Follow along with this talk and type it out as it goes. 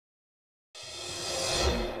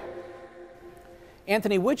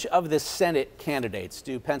Anthony, which of the Senate candidates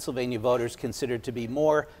do Pennsylvania voters consider to be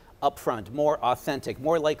more upfront, more authentic,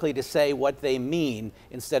 more likely to say what they mean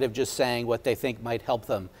instead of just saying what they think might help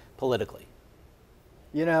them politically?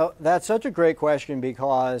 You know, that's such a great question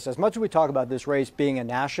because as much as we talk about this race being a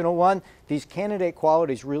national one, these candidate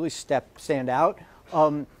qualities really stand out.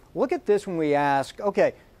 Look at this when we ask,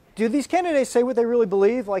 okay, do these candidates say what they really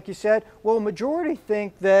believe? Like you said, well, a majority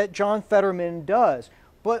think that John Fetterman does.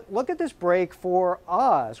 But look at this break for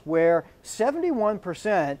Oz, where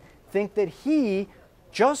 71% think that he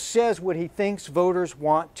just says what he thinks voters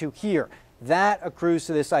want to hear. That accrues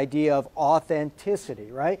to this idea of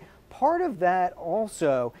authenticity, right? Part of that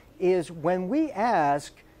also is when we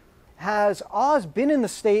ask, has Oz been in the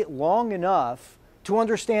state long enough to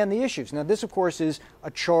understand the issues? Now, this, of course, is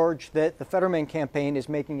a charge that the Fetterman campaign is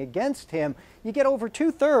making against him. You get over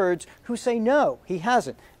 2/3 who say no, he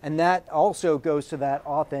hasn't. And that also goes to that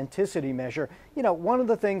authenticity measure. You know, one of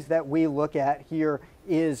the things that we look at here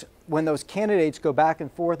is when those candidates go back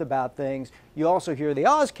and forth about things, you also hear the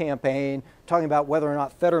Oz campaign talking about whether or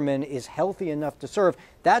not Fetterman is healthy enough to serve.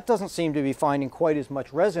 That doesn't seem to be finding quite as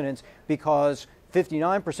much resonance because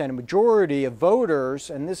 59%, a majority of voters,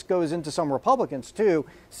 and this goes into some Republicans too,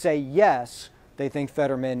 say yes, they think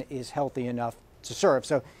Fetterman is healthy enough to serve.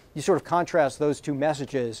 So you sort of contrast those two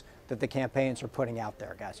messages that the campaigns are putting out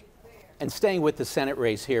there, guys. And staying with the Senate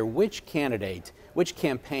race here, which candidate, which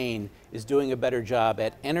campaign is doing a better job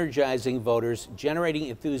at energizing voters, generating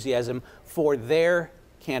enthusiasm for their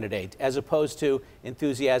candidate, as opposed to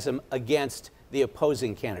enthusiasm against the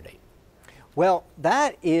opposing candidate? Well,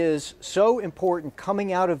 that is so important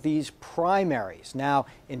coming out of these primaries. Now,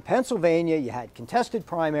 in Pennsylvania, you had contested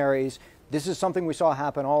primaries. This is something we saw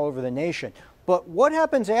happen all over the nation. But what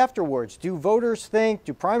happens afterwards? Do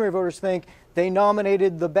primary voters think they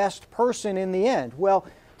nominated the best person in the end? Well,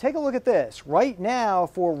 take a look at this. Right now,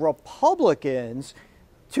 for Republicans,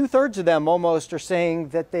 2/3 of them almost are saying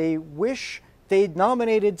that they wish they'd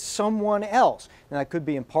nominated someone else. And that could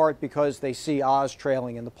be in part because they see Oz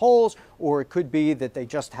trailing in the polls, or it could be that they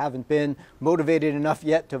just haven't been motivated enough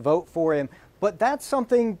yet to vote for him. But that's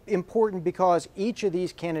something important because each of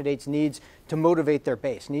these candidates needs to motivate their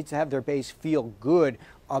base, needs to have their base feel good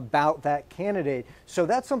about that candidate. So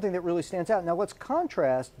that's something that really stands out. Now let's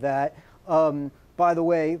contrast that, by the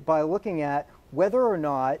way, by looking at whether or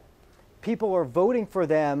not people are voting for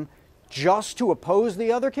them just to oppose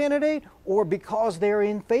the other candidate or because they're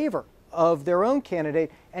in favor of their own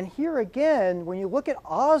candidate. And here again, when you look at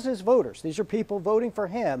Oz's voters, these are people voting for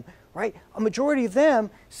him, right? A majority of them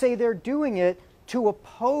say they're doing it to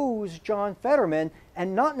oppose John Fetterman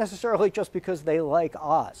and not necessarily just because they like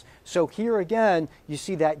Oz. So here again, you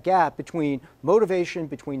see that gap between motivation,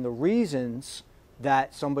 between the reasons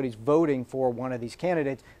that somebody's voting for one of these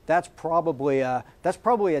candidates. That's probably a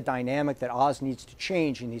dynamic that Oz needs to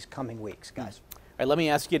change in these coming weeks, guys. All right, let me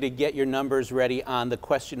ask you to get your numbers ready on the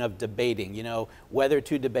question of debating. You know, whether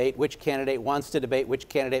to debate, which candidate wants to debate, which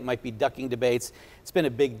candidate might be ducking debates. It's been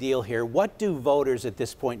a big deal here. What do voters at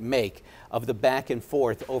this point make of the back and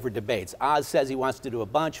forth over debates? Oz says he wants to do a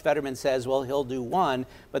bunch. Fetterman says, well, he'll do one,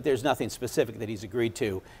 but there's nothing specific that he's agreed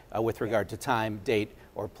to with regard to time, date,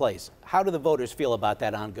 or place. How do the voters feel about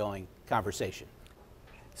that ongoing conversation?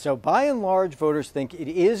 So by and large, voters think it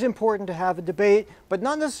is important to have a debate, but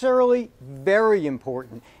not necessarily very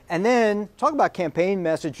important. And then talk about campaign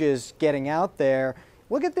messages getting out there.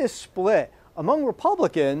 Look at this split. Among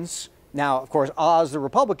Republicans, now, of course, Oz, the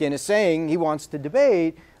Republican, is saying he wants to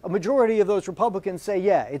debate. A majority of those Republicans say,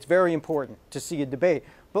 yeah, it's very important to see a debate.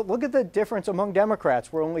 But look at the difference among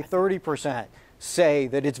Democrats, where only 30% say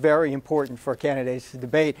that it's very important for candidates to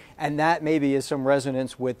debate. And that maybe is some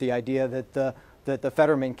resonance with the idea that the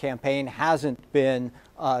Fetterman campaign hasn't been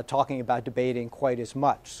talking about debating quite as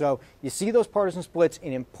much. So you see those partisan splits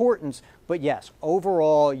in importance, but yes,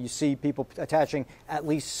 overall you see people attaching at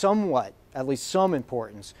least some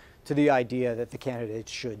importance to the idea that the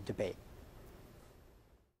candidates should debate.